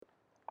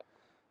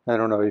I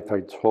don't know if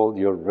I told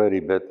you already,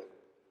 but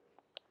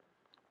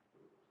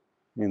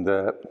in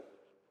the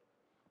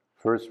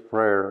first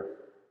prayer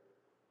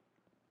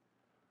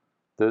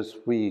this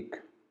week,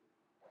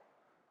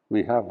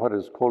 we have what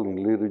is called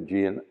in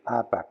liturgy an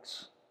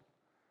apex.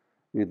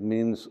 It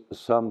means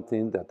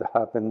something that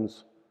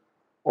happens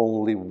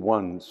only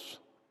once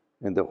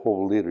in the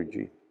whole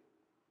liturgy.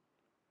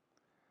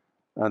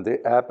 And the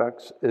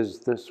apex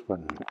is this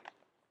one.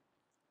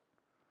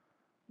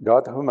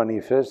 God who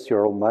manifests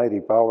your almighty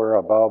power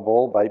above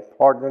all by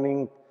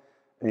pardoning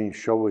and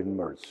showing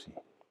mercy.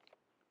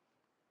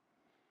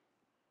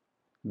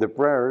 The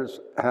prayers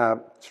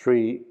have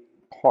three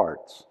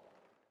parts.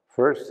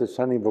 First is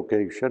an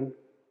invocation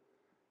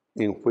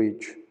in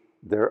which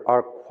there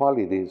are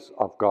qualities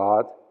of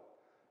God,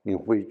 in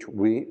which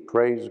we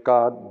praise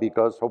God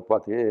because of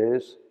what He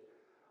is,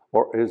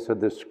 or is a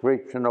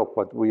description of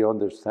what we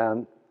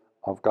understand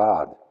of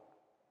God.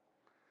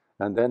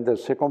 And then the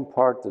second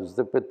part is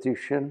the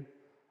petition,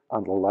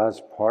 and the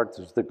last part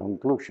is the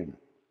conclusion.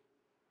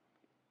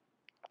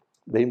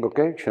 The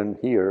invocation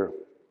here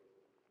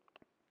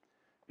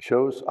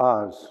shows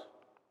us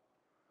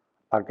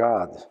a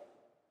God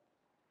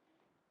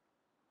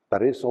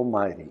that is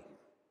almighty,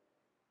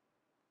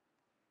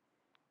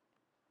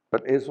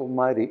 but is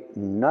almighty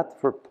not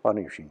for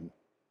punishing,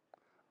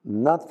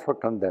 not for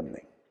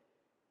condemning,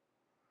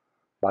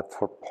 but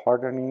for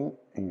pardoning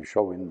and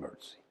showing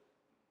mercy.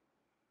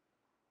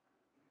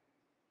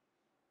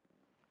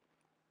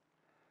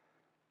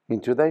 In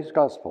today's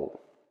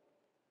gospel,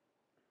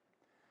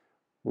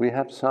 we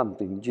have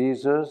something.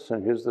 Jesus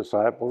and his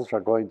disciples are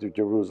going to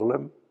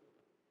Jerusalem.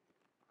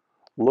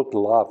 Luke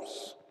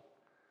loves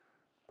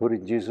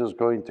putting Jesus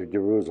going to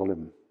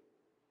Jerusalem.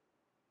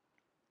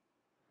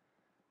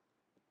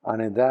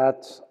 And in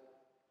that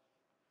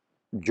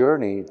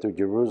journey to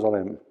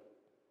Jerusalem,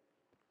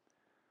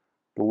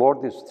 the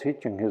Lord is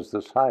teaching his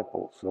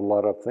disciples a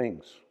lot of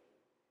things.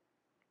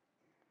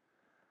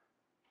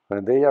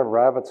 When they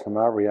arrive at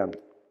Samaria,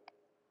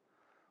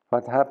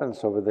 what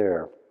happens over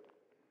there?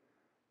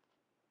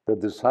 The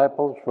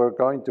disciples were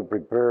going to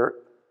prepare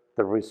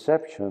the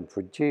reception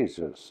for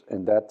Jesus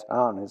in that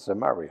town in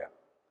Samaria.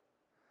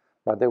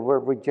 But they were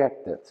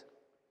rejected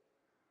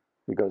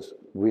because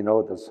we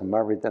know that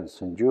Samaritans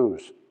and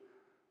Jews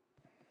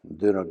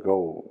do not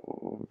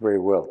go very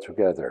well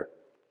together.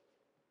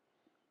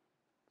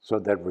 So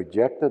they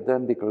rejected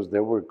them because they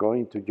were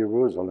going to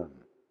Jerusalem.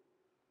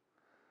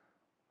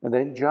 And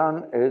then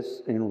John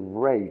is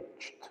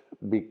enraged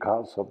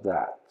because of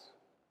that.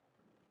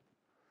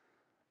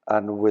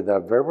 And with a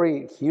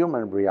very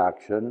human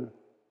reaction,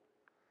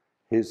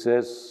 he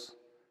says,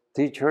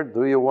 "Teacher,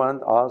 do you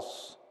want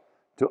us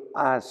to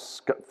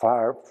ask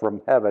fire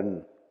from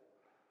heaven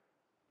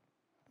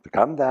to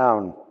come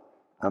down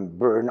and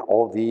burn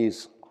all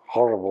these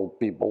horrible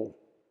people?"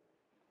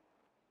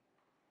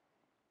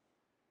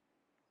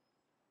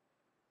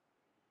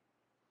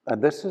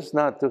 And this is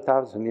not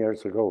 2,000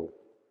 years ago.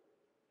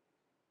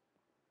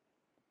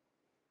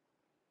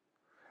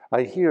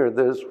 I hear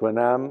this when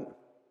I'm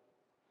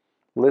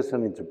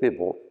listening to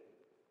people.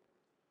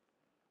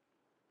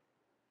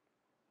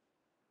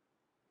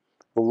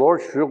 The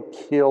Lord should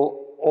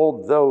kill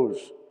all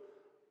those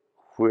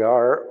who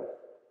are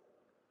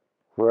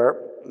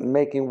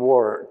making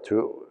war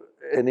to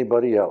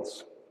anybody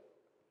else.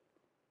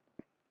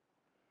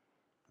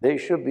 They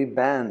should be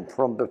banned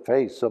from the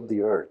face of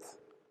the earth.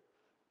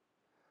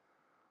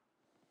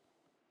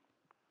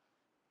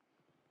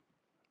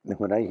 And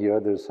when I hear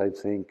this, I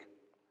think,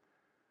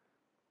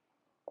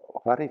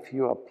 what if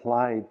you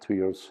apply it to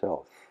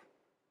yourself?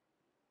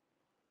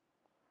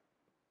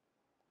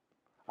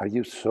 Are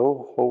you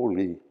so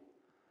holy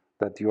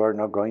that you are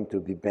not going to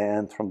be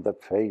banned from the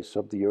face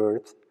of the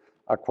earth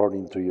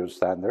according to your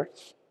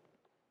standards?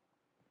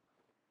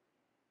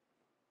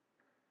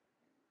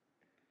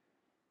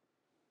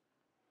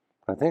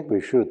 I think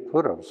we should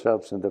put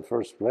ourselves in the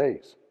first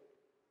place.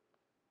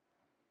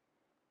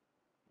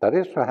 That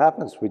is what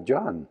happens with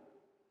John.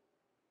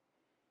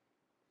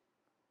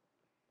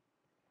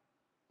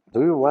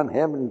 Do you want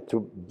him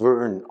to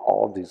burn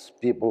all these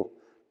people,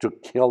 to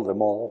kill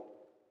them all?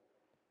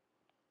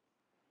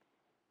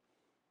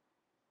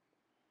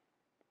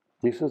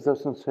 Jesus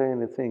doesn't say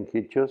anything.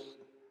 He just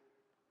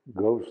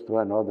goes to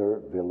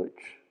another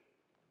village.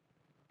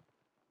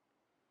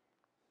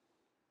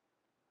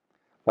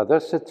 But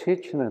there's a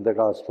teaching in the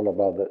gospel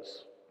about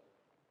this.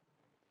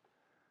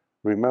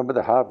 Remember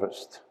the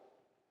harvest.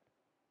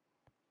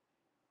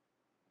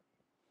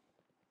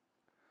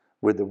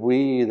 With the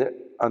weed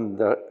and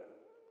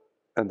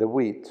the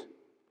wheat.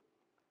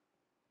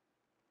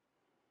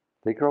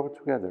 They grow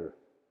together.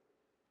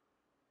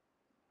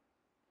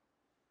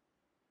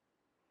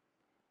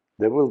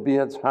 There will be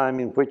a time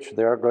in which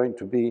they are going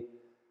to be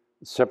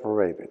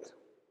separated.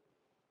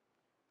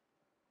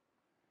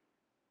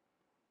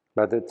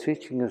 But the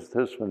teaching is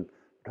this one: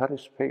 God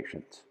is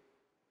patient.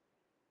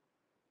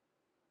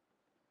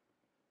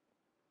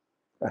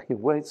 And He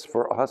waits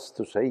for us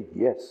to say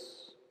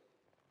yes.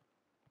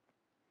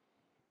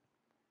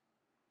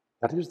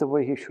 That is the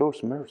way He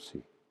shows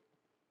mercy.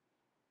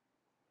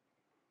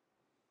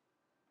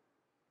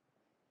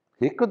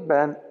 He could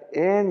ban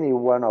any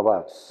one of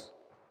us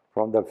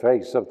from the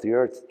face of the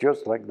earth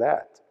just like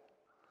that.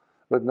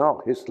 But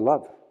no, his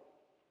love.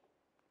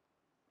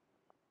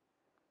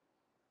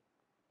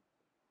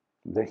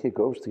 Then he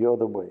goes the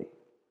other way.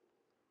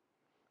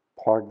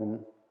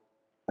 Pardon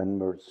and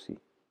mercy.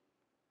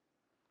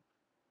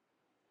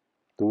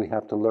 Do we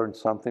have to learn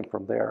something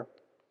from there?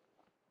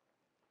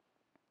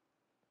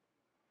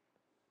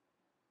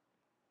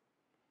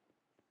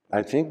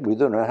 I think we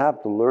do not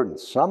have to learn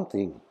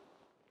something.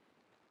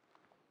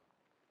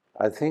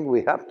 I think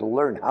we have to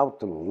learn how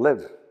to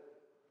live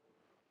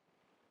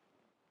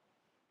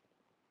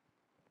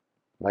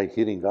by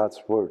hearing God's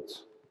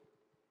words.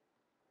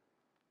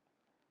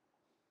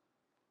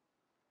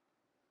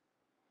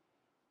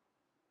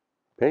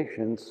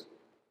 Patience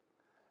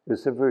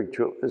is a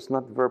virtue. It's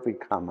not very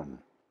common.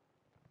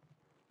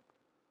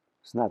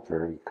 It's not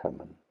very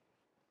common.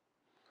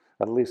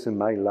 At least in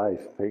my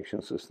life,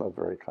 patience is not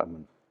very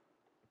common.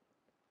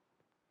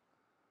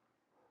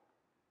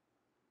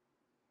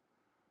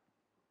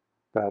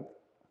 But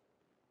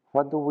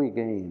what do we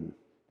gain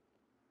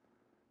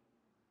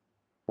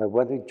by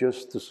wanting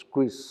just to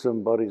squeeze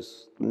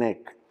somebody's neck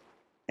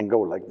and go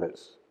like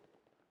this?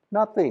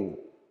 Nothing.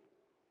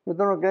 We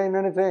don't gain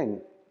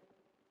anything.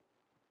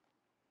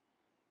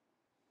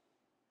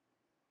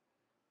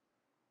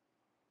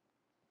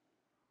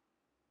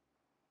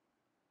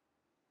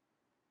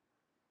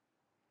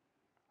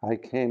 I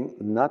came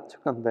not to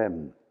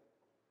condemn,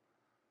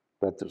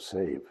 but to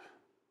save.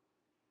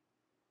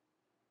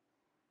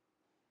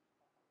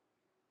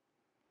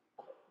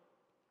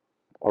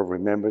 Or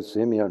remember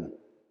Simeon.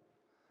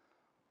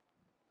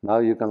 Now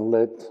you can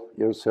let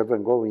your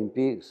servant go in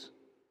peace,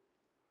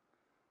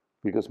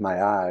 because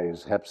my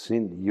eyes have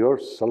seen your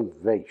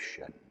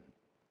salvation.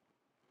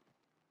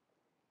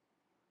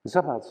 It's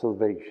about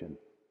salvation.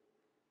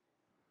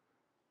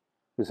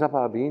 It's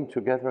about being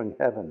together in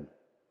heaven.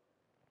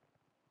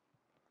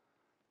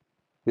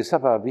 It's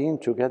about being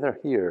together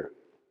here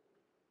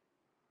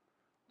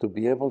to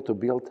be able to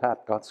build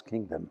up God's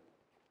kingdom.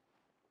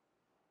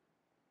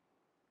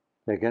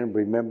 Again,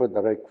 remember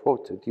that I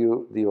quoted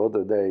you the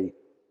other day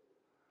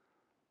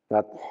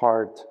that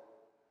part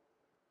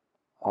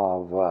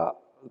of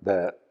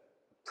the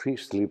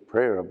priestly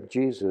prayer of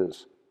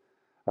Jesus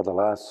at the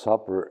Last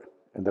Supper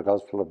in the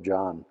Gospel of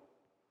John,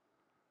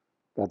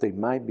 that they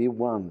might be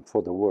one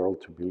for the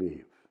world to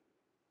believe.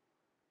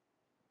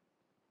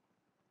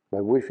 By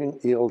wishing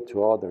ill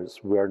to others,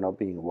 we are not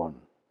being one.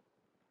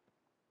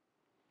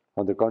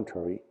 On the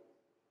contrary,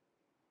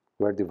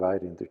 we are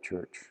dividing the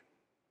church.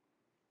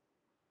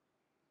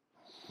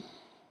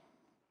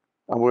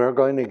 And we are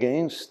going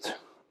against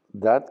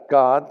that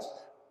God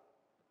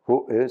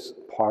who is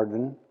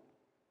pardon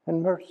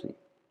and mercy.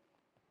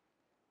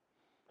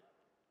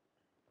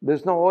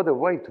 There's no other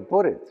way to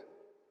put it.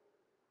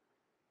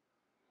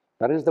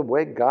 That is the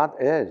way God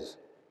is.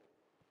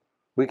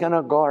 We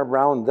cannot go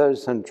around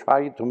this and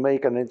try to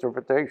make an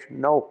interpretation.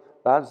 No,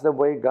 that's the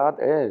way God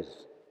is.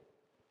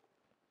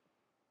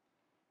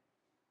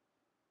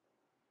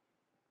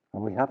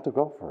 And we have to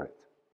go for it.